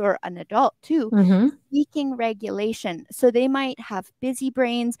child or an adult too seeking regulation. So they might have busy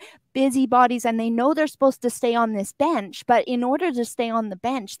brains, busy bodies, and they know they're supposed to stay on this bench, but in order to stay on the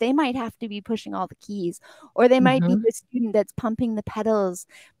bench, they might have to be pushing all the keys, or they might be the student that's pumping the pedals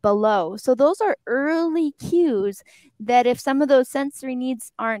below. So those are early cues that if some of those sensory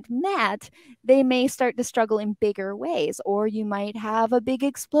needs aren't met, they may start to struggle in bigger ways, or you might have a big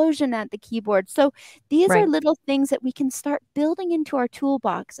explosion at the keyboard. So these are little things that we can start building into our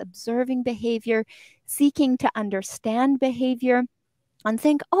toolbox, observing behavior, seeking to understand behavior, and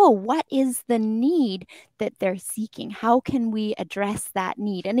think, oh, what is the need that they're seeking? How can we address that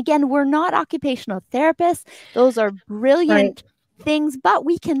need? And again, we're not occupational therapists. Those are brilliant things, but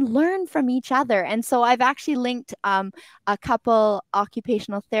we can learn from each other. And so I've actually linked a couple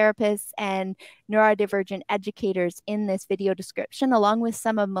occupational therapists and neurodivergent educators in this video description, along with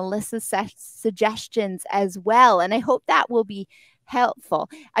some of Melissa's suggestions as well. And I hope that will be helpful.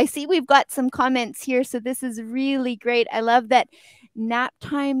 I see we've got some comments here, so this is really great. I love that nap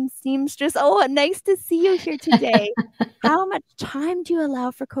time seamstress. Oh, nice to see you here today. How much time do you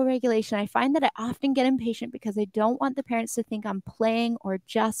allow for co-regulation? I find that I often get impatient because I don't want the parents to think I'm playing or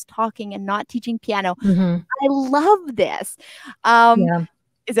just talking and not teaching piano. I love this.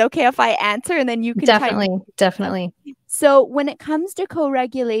 Is it okay if I answer and then you can Definitely. So when it comes to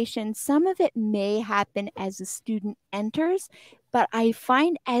co-regulation, some of it may happen as a student enters, but I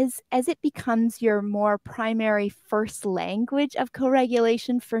find as it becomes your more primary first language of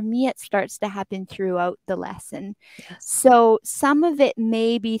co-regulation, for me, it starts to happen throughout the lesson. So some of it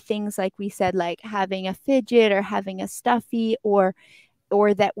may be things like we said, like having a fidget or having a stuffy, or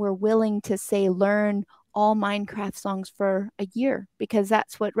that we're willing to say, learn all Minecraft songs for a year because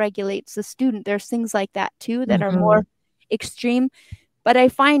that's what regulates the student. There's things like that too that are more extreme. But I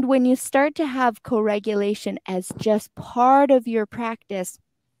find when you start to have co-regulation as just part of your practice,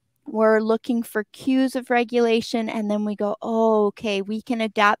 We're looking for cues of regulation, and then we go, oh, okay, we can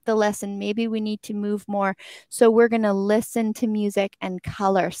adapt the lesson. Maybe we need to move more. So we're going to listen to music and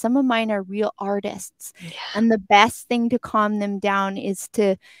color. Some of mine are real artists. Yeah. And the best thing to calm them down is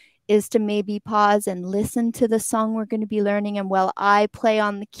to maybe pause and listen to the song we're going to be learning. And while I play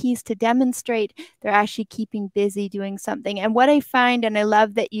on the keys to demonstrate, they're actually keeping busy doing something. And what I find, and I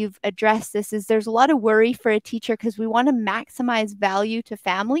love that you've addressed this, is there's a lot of worry for a teacher because we want to maximize value to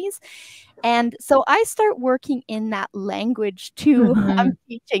families. And so I start working in that language too. I'm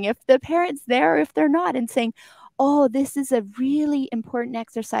teaching if the parent's there, if they're not, and saying, oh, this is a really important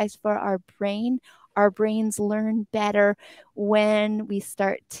exercise for our brain. Our brains learn better when we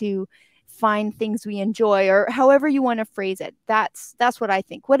start to find things we enjoy, or however you want to phrase it. That's what I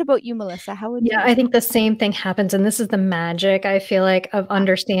think. What about you, Melissa? How would Yeah, you? I think the same thing happens. And this is the magic, I feel like, of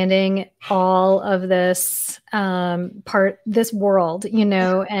understanding all of this this world,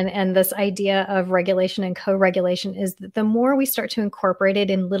 and this idea of regulation and co-regulation is that the more we start to incorporate it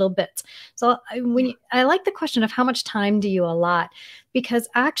in little bits. So I like the question of how much time do you allot? Because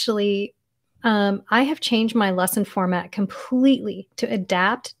actually, I have changed my lesson format completely to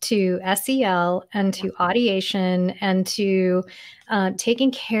adapt to SEL and to audiation and to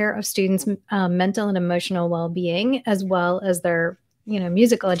taking care of students' mental and emotional well-being, as well as their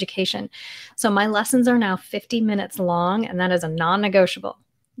musical education. So my lessons are now 50 minutes long, and that is a non-negotiable.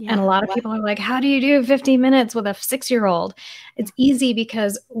 And a lot of people are like, how do you do 50 minutes with a 6-year-old? It's easy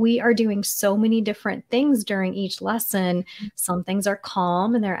because we are doing so many different things during each lesson. Some things are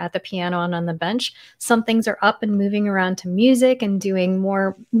calm and they're at the piano and on the bench. Some things are up and moving around to music and doing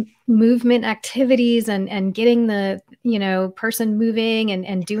more movement activities and getting the person moving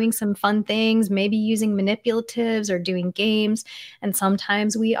and doing some fun things, maybe using manipulatives or doing games. And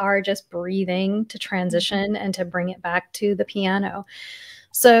sometimes we are just breathing to transition and to bring it back to the piano.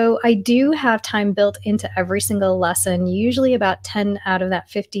 So I do have time built into every single lesson. Usually about 10 out of that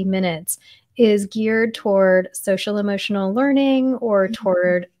 50 minutes is geared toward social emotional learning or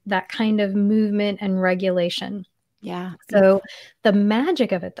toward that kind of movement and regulation. Yeah. So the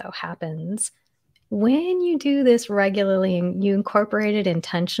magic of it, though, happens when you do this regularly and you incorporate it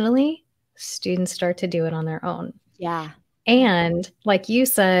intentionally. Students start to do it on their own. Yeah. And like you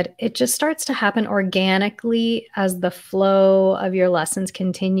said, it just starts to happen organically as the flow of your lessons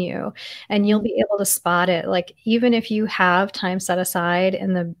continue. And you'll be able to spot it. Like, even if you have time set aside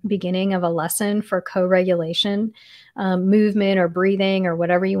in the beginning of a lesson for co-regulation, movement or breathing or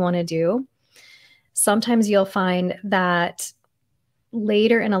whatever you want to do, sometimes you'll find that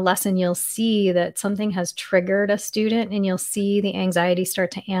later in a lesson, you'll see that something has triggered a student and you'll see the anxiety start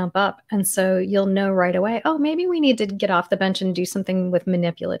to amp up. And so you'll know right away, oh, maybe we need to get off the bench and do something with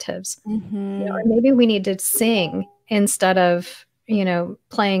manipulatives. Or maybe we need to sing instead of,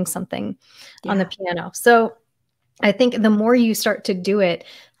 playing something on the piano. So I think the more you start to do it,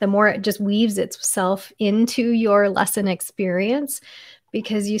 the more it just weaves itself into your lesson experience,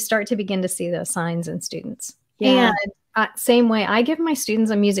 because you start to begin to see those signs in students. And same way, I give my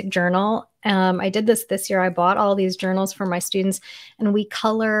students a music journal. I did this year. I bought all these journals for my students, and we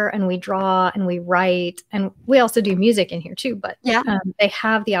color and we draw and we write, and we also do music in here too. But they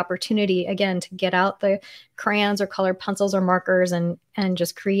have the opportunity, again, to get out the crayons or colored pencils or markers and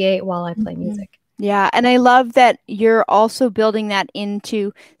just create while I play music. Yeah. And I love that you're also building that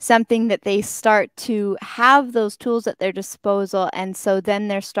into something that they start to have those tools at their disposal. And so then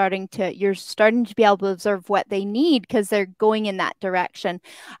you're starting to be able to observe what they need because they're going in that direction.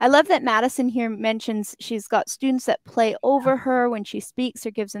 I love that Madison here mentions she's got students that play over her when she speaks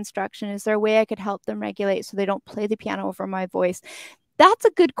or gives instruction. Is there a way I could help them regulate so they don't play the piano over my voice? That's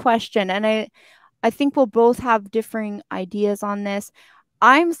a good question. And I think we'll both have differing ideas on this.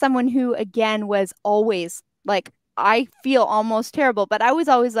 I'm someone who, again, was always like, I feel almost terrible, but I was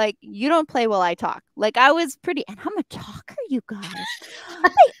always like, you don't play while I talk. Like, I was and I'm a talker, you guys.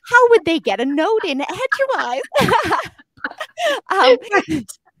 Like, how would they get a note in edgewise?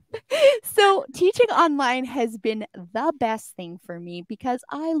 So teaching online has been the best thing for me because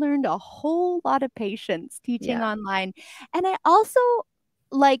I learned a whole lot of patience teaching online. And I also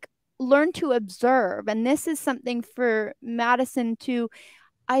learned to observe. And this is something for Madison too.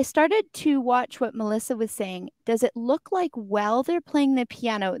 I started to watch what Melissa was saying. Does it look like while they're playing the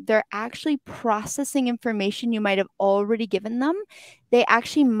piano, they're actually processing information you might have already given them? They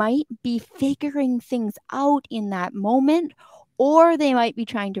actually might be figuring things out in that moment, or they might be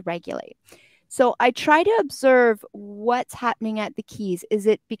trying to regulate. So I try to observe what's happening at the keys. Is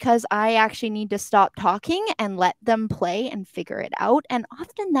it because I actually need to stop talking and let them play and figure it out? And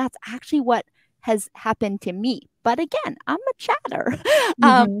often that's actually what has happened to me. But again, I'm a chatter.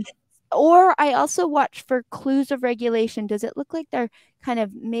 Um, Mm-hmm. or I also watch for clues of regulation. Does it look like they're kind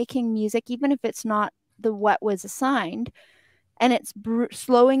of making music, even if it's not the what was assigned, and it's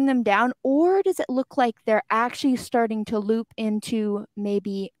slowing them down? Or does it look like they're actually starting to loop into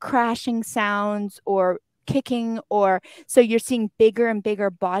maybe crashing sounds or kicking, or so you're seeing bigger and bigger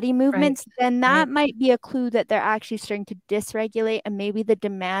body Right. movements? Then that Right. might be a clue that they're actually starting to dysregulate, and maybe the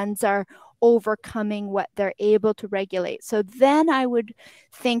demands are overcoming what they're able to regulate. So then I would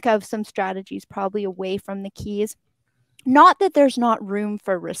think of some strategies probably away from the keys. Not that there's not room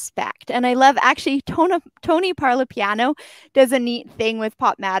for respect. And I love, actually, Tony Parlapiano does a neat thing with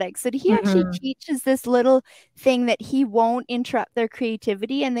Popmatics, that he actually Mm-hmm. teaches this little thing that he won't interrupt their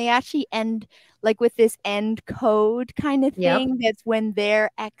creativity. And they actually end like with this end code kind of Yep. thing. That's when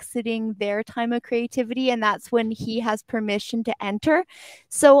they're exiting their time of creativity. And that's when he has permission to enter.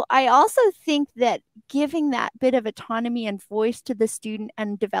 So I also think that giving that bit of autonomy and voice to the student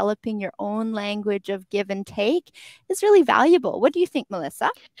and developing your own language of give and take is really valuable. What do you think, Melissa?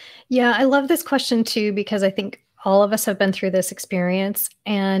 Yeah, I love this question too, because I think all of us have been through this experience.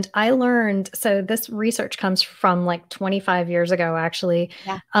 And I learned, so this research comes from like 25 years ago, actually.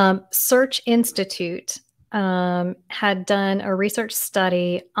 Yeah. Search Institute had done a research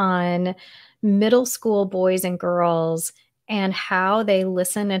study on middle school boys and girls and how they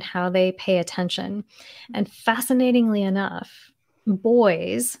listen and how they pay attention. And fascinatingly enough,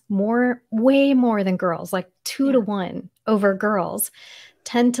 boys, way more than girls, like 2 to 1 over girls,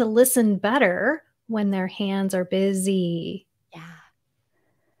 tend to listen better when their hands are busy. Yeah.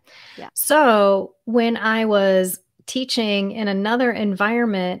 Yeah. So when I was teaching in another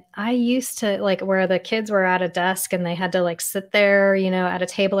environment, I used to like where the kids were at a desk and they had to like sit there, at a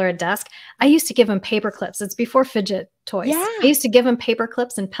table or a desk. I used to give them paper clips. It's before fidget toys. I Yeah. used to give them paper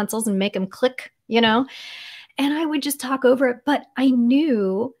clips and pencils and make them click, and I would just talk over it. But I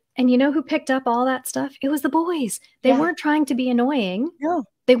knew, and you know who picked up all that stuff? It was the boys. They Yeah. weren't trying to be annoying. No.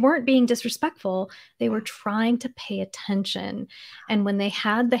 They weren't being disrespectful. They Yeah. were trying to pay attention. And when they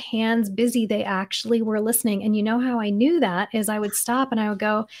had the hands busy, they actually were listening. And you know how I knew that is I would stop and I would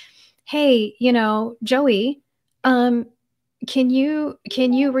go, "Hey, Joey, can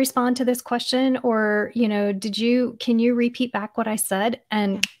you respond to this question? Or, can you repeat back what I said?"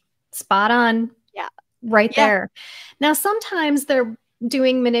 And spot on Yeah. right Yeah. there. Now, sometimes they're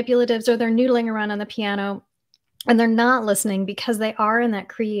doing manipulatives or they're noodling around on the piano and they're not listening because they are in that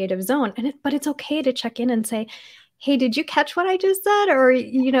creative zone. But it's okay to check in and say, "Hey, did you catch what I just said?" Or,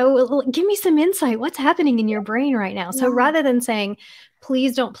 give me some insight. What's happening in your brain right now? So Yeah. rather than saying,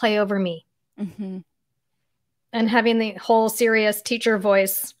 "Please don't play over me," Mm-hmm. and having the whole serious teacher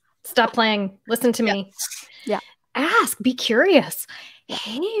voice, "Stop playing, listen to Yeah. me." Yeah. Ask, be curious. Yeah.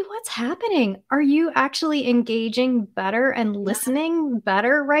 "Hey, what's happening? Are you actually engaging better and Yeah. listening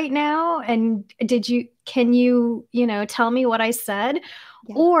better right now? And can you, tell me what I said?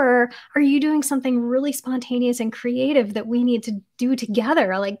 Yeah. Or are you doing something really spontaneous and creative that we need to do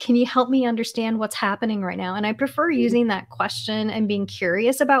together? Like, can you help me understand what's happening right now?" And I prefer using that question and being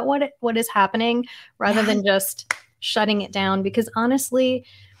curious about what is happening rather Yeah. than just shutting it down. Because honestly,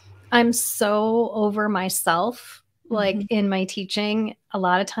 I'm so over myself, like Mm-hmm. in my teaching. A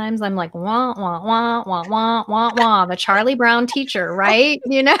lot of times I'm like, wah, wah, wah, wah, wah, wah, wah, the Charlie Brown teacher, right?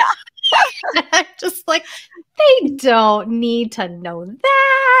 Just like, they don't need to know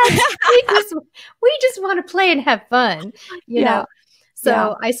that. We just want to play and have fun, you Yeah. know. Yeah.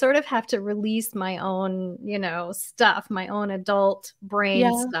 So I sort of have to release my own, stuff, my own adult brain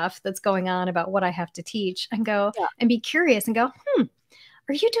Yeah. stuff that's going on about what I have to teach and go Yeah. and be curious and go,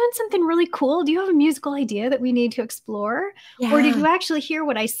 "Are you doing something really cool? Do you have a musical idea that we need to explore? Or did Yeah. you actually hear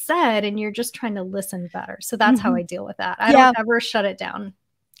what I said and you're just trying to listen better?" So that's how Mm-hmm. I deal with that. I don't Yeah. ever shut it down.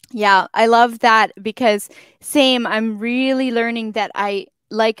 Yeah, I love that because same, I'm really learning that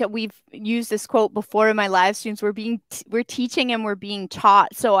we've used this quote before in my live streams, we're teaching and we're being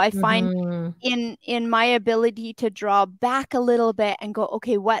taught. So I find Mhm. in my ability to draw back a little bit and go,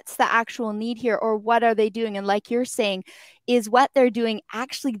 okay, what's the actual need here, or what are they doing? And like you're saying, is what they're doing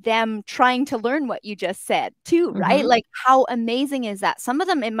actually them trying to learn what you just said too, right? Mhm. Like how amazing is that? Some of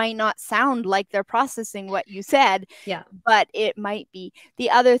them, it might not sound like they're processing what you said, Yeah. but it might be. The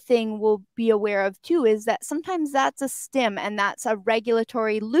other thing we'll be aware of too is that sometimes that's a stim and that's a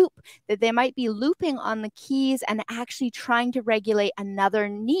regulatory loop, that they might be looping on the keys and actually trying to regulate another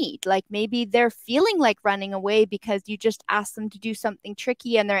need. Like maybe they're feeling like running away because you just asked them to do something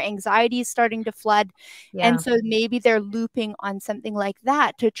tricky and their anxiety is starting to flood. And Yeah. so maybe they're looping working on something like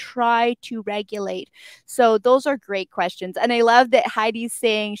that to try to regulate? So those are great questions. And I love that Heidi's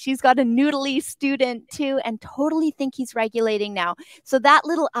saying she's got a noodly student too and totally think he's regulating now. So that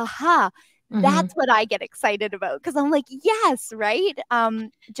little aha, that's what I get excited about, because I'm like, yes, right?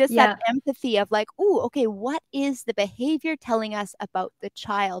 Just that empathy of like, oh, okay, what is the behavior telling us about the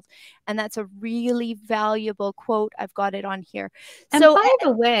child? And that's a really valuable quote. I've got it on here. And So, by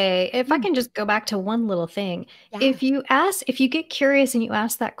the way, if I can just go back to one little thing, yeah, if you get curious and you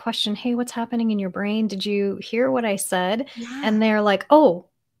ask that question, hey, what's happening in your brain? Did you hear what I said? yeah, And they're like, oh,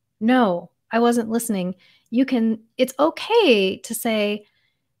 no, I wasn't listening. It's okay to say,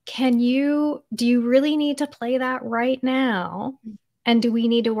 do you really need to play that right now? And do we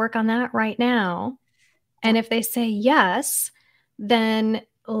need to work on that right now? yeah, And if they say yes, then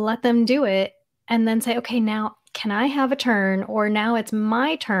let them do it and then say, okay, now can I have a turn? Or now it's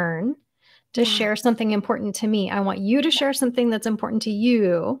my turn to yeah, share something important to me. I want you to share something that's important to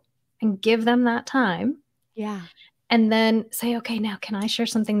you and give them that time. yeah, And then say, okay, now can I share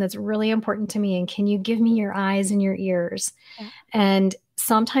something that's really important to me? And can you give me your eyes and your ears? yeah, And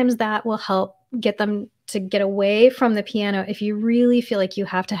sometimes that will help get them to get away from the piano if you really feel like you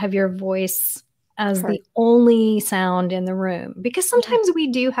have to have your voice as heard. the only sound in the room. Because Yeah, sometimes we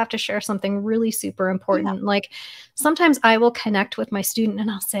do have to share something really super yeah, important. Like sometimes I will connect with my student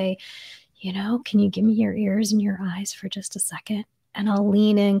and I'll say, can you give me your ears and your eyes for just a second? And I'll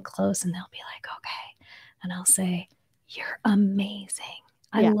lean in close and they'll be like, okay. And I'll say, you're amazing.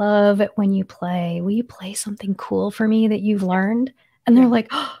 I yeah, love it when you play. Will you play something cool for me that you've learned? And they're yeah. like,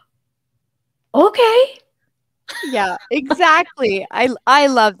 oh, okay. Yeah, exactly. I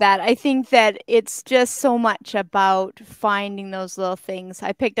love that. I think that it's just so much about finding those little things.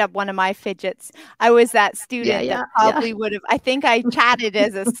 I picked up one of my fidgets. I was that Yeah, student that yeah, yeah. probably would have, I think I chatted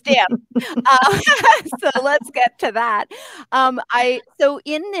as a stiff. So let's get to that. So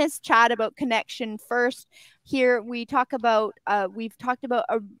in this chat about connection, first here we've talked about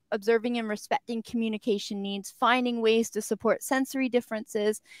observing and respecting communication needs, finding ways to support sensory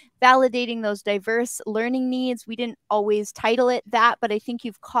differences, validating those diverse learning needs. We didn't always title it that, but I think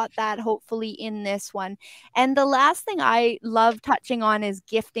you've caught that hopefully in this one. And the last thing I love touching on is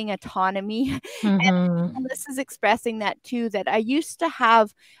gifting autonomy. And this is expressing that too, that I used to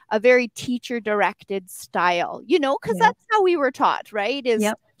have a very teacher directed style, because Yep, that's how we were taught, right? Is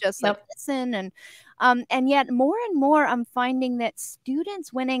yep, just like yep. listen. And yet more and more I'm finding that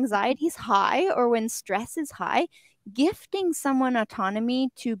students, when anxiety is high or when stress is high, gifting someone autonomy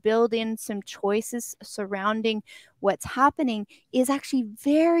to build in some choices surrounding what's happening is actually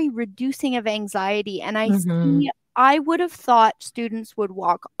very reducing of anxiety. And I would have thought students would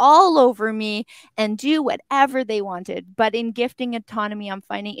walk all over me and do whatever they wanted. But in gifting autonomy, I'm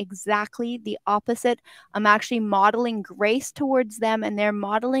finding exactly the opposite. I'm actually modeling grace towards them and they're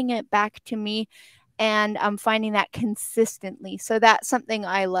modeling it back to me. And I'm finding that consistently. So that's something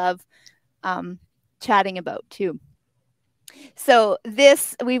I love chatting about too. So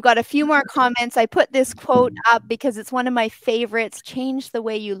we've got a few more comments. I put this quote up because it's one of my favorites. Change the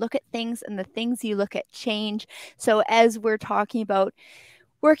way you look at things and the things you look at change. So as we're talking about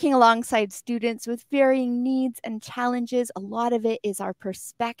working alongside students with varying needs and challenges, a lot of it is our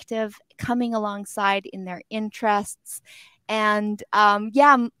perspective coming alongside in their interests. And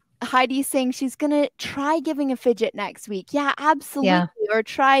Heidi's saying she's going to try giving a fidget next week. Yeah, absolutely. Yeah. Or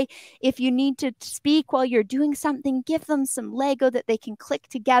try, if you need to speak while you're doing something, give them some Lego that they can click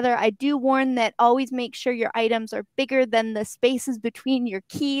together. I do warn that always make sure your items are bigger than the spaces between your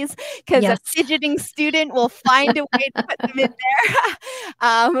keys, because a Yes. fidgeting student will find a way to put them in there.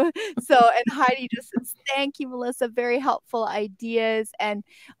 And Heidi just says, thank you, Melissa. Very helpful ideas. And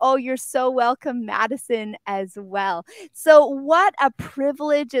oh, you're so welcome, Madison, as well. So what a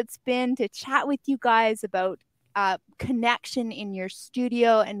privilege it's been to chat with you guys about connection in your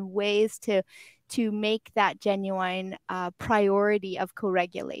studio and ways to make that genuine priority of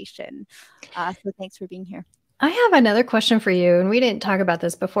co-regulation. So thanks for being here. I have another question for you, and we didn't talk about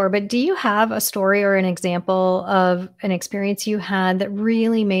this before, but do you have a story or an example of an experience you had that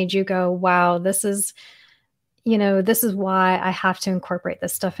really made you go, wow, this is why I have to incorporate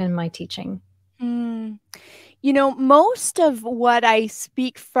this stuff in my teaching? Most of what I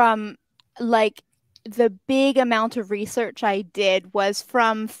speak from, like the big amount of research I did, was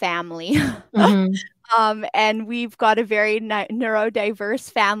from family. And we've got a very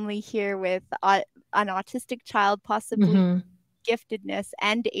neurodiverse family here with an autistic child, possibly giftedness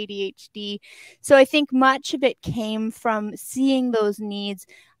and ADHD. So I think much of it came from seeing those needs,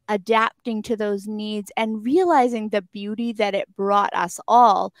 adapting to those needs and realizing the beauty that it brought us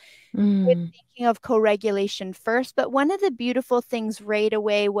all with Mm. thinking of co-regulation first. But one of the beautiful things right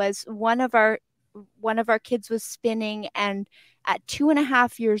away was one of our kids was spinning, and at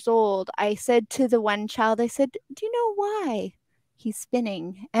 2.5 years old, I said to the one child, I said, "Do you know why he's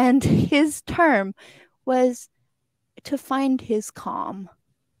spinning?" And his term was to find his calm.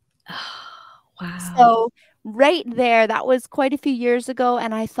 Oh, wow. So right there, that was quite a few years ago,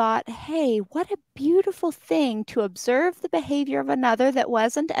 and I thought, hey, what a beautiful thing to observe the behavior of another that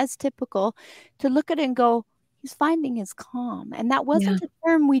wasn't as typical, to look at it and go, he's finding his calm. And that Yeah. wasn't a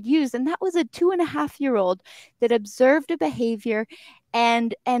term we'd use. And that was a 2.5-year-old that observed a behavior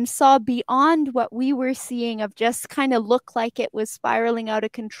and saw beyond what we were seeing of just kind of look like it was spiraling out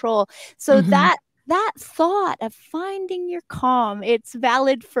of control. So Mhm. that thought of finding your calm, it's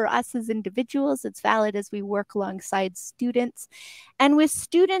valid for us as individuals, it's valid as we work alongside students. And with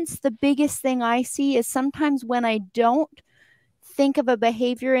students, the biggest thing I see is sometimes when I don't think of a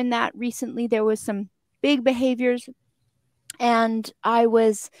behavior in that. Recently there was some big behaviors, and I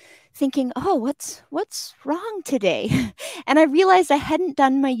was thinking, oh, what's wrong today? And I realized I hadn't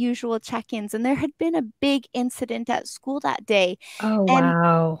done my usual check-ins, and there had been a big incident at school that day. Oh, And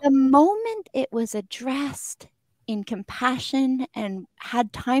wow. the moment it was addressed in compassion and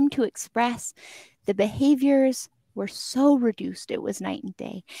had time to express, the behaviors were so reduced. It was night and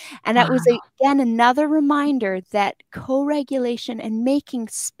day. And that was, Wow. again, another reminder that co-regulation and making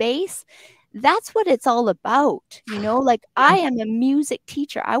space, that's what it's all about. Like, Yeah. I am a music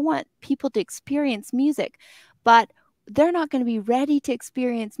teacher. I want people to experience music, but they're not going to be ready to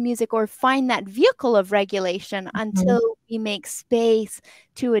experience music or find that vehicle of regulation Mhm. until we make space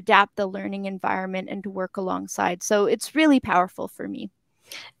to adapt the learning environment and to work alongside. So it's really powerful for me.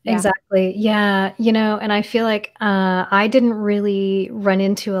 Yeah. Exactly. Yeah. And I feel like I didn't really run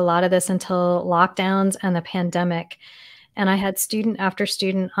into a lot of this until lockdowns and the pandemic. And I had student after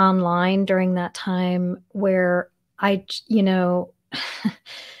student online during that time where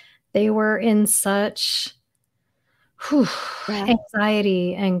they were in such whew, Yeah.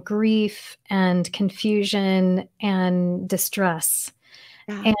 anxiety and grief and confusion and distress.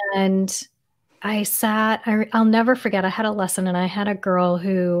 Yeah. And I'll never forget, I had a lesson and I had a girl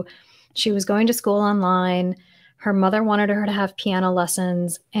who she was going to school online. Her mother wanted her to have piano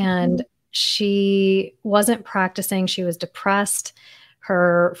lessons and Mhm. she wasn't practicing. She was depressed.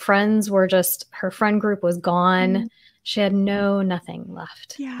 Her friend group was gone. Mhm. She had nothing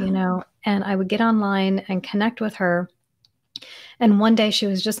left, Yeah. and I would get online and connect with her. And one day she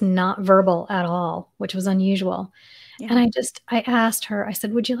was just not verbal at all, which was unusual. And Yeah. I asked her, I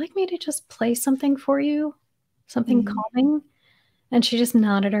said, "Would you like me to just play something for you? Something Mhm. calming?" And she just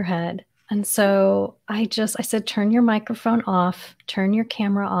nodded her head. And so I said, "Turn your microphone off, turn your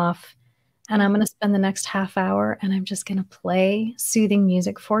camera off, and I'm Yeah. gonna spend the next half hour and I'm just gonna play soothing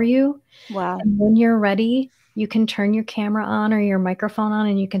music for you. Wow. And when you're ready, you can turn your camera on or your microphone on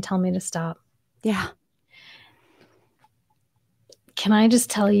and you can tell me to stop." Yeah. Can I just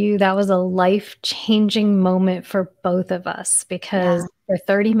tell you that was a life-changing moment for both of us Yeah. because for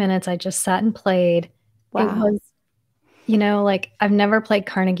 30 minutes, I just sat and played. It Wow. was, like, I've never played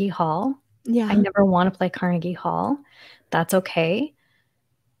Carnegie Hall. I Yeah. never wanna play Carnegie Hall. That's okay.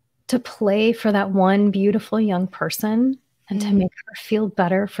 To play for that one beautiful young person and to Mhm. make her feel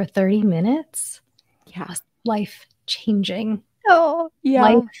better for 30 minutes Yeah. was life-changing. Oh, yeah.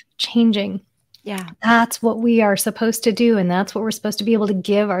 Life-changing. Yeah. That's what we are supposed to do, and that's what we're supposed to be able to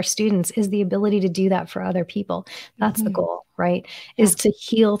give our students is the ability to do that for other people. That's the Mhm. goal, right? Yeah. Is to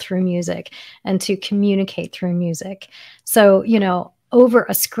heal through music and to communicate through music. So, over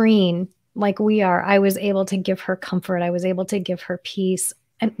a screen like we are, I was able to give her comfort. I was able to give her peace.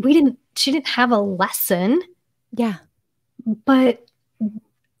 And she didn't have a lesson, Yeah. but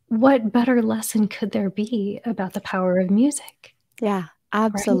what better lesson could there be about the power of music, Yeah. right?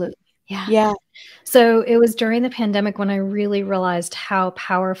 Absolutely. Yeah. Yeah. So it was during the pandemic when I really realized how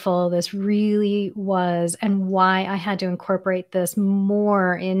powerful this really was and why I had to incorporate this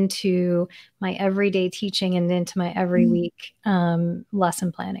more into my everyday teaching and into my every Mm. week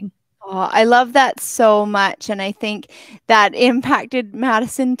lesson planning. Oh, I love that so much. And I think that impacted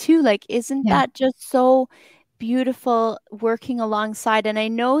Madison too. Like, isn't Yeah. that just so beautiful working alongside? And I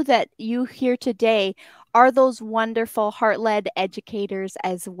know that you here today are those wonderful heart-led educators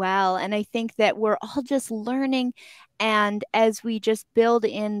as well. And I think that we're all just learning. And as we just build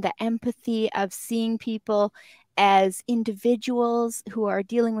in the empathy of seeing people as individuals who are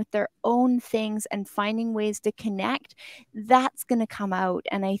dealing with their own things and finding ways to connect, that's going to come out.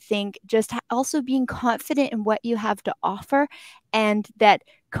 And I think just also being confident in what you have to offer, and that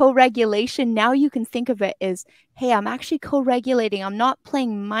co-regulation, now you can think of it as, hey, I'm actually co-regulating. I'm not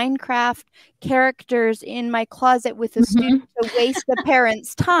playing Minecraft characters in my closet with a student to waste the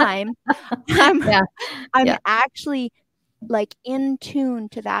parent's time. I'm actually like in tune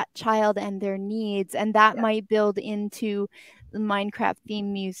to that child and their needs, and that might build into the Minecraft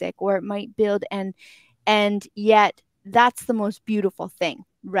theme music, or it might build, and yet that's the most beautiful thing,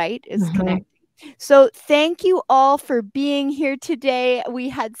 right? Is connecting. So thank you all for being here today. We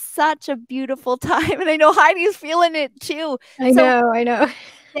had such a beautiful time, and I know Heidi's feeling it too. I know.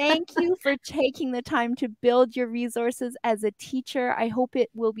 Thank you for taking the time to build your resources as a teacher. I hope it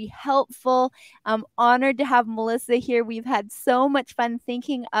will be helpful. I'm honored to have Melissa here. We've had so much fun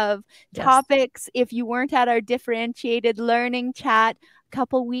thinking of topics. If you weren't at our differentiated learning chat a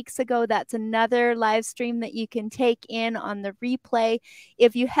couple weeks ago, that's another live stream that you can take in on the replay.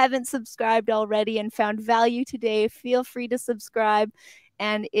 If you haven't subscribed already and found value today, feel free to subscribe.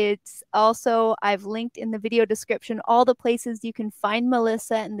 And it's also, I've linked in the video description all the places you can find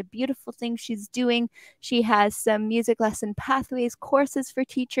Melissa and the beautiful things she's doing. She has some music lesson pathways courses for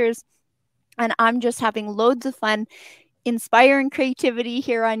teachers. And I'm just having loads of fun inspiring creativity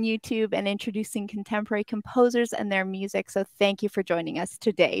here on YouTube and introducing contemporary composers and their music. So thank you for joining us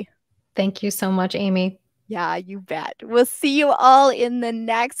today. Thank you so much, Amie. Yeah, you bet. We'll see you all in the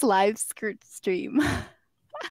next live stream.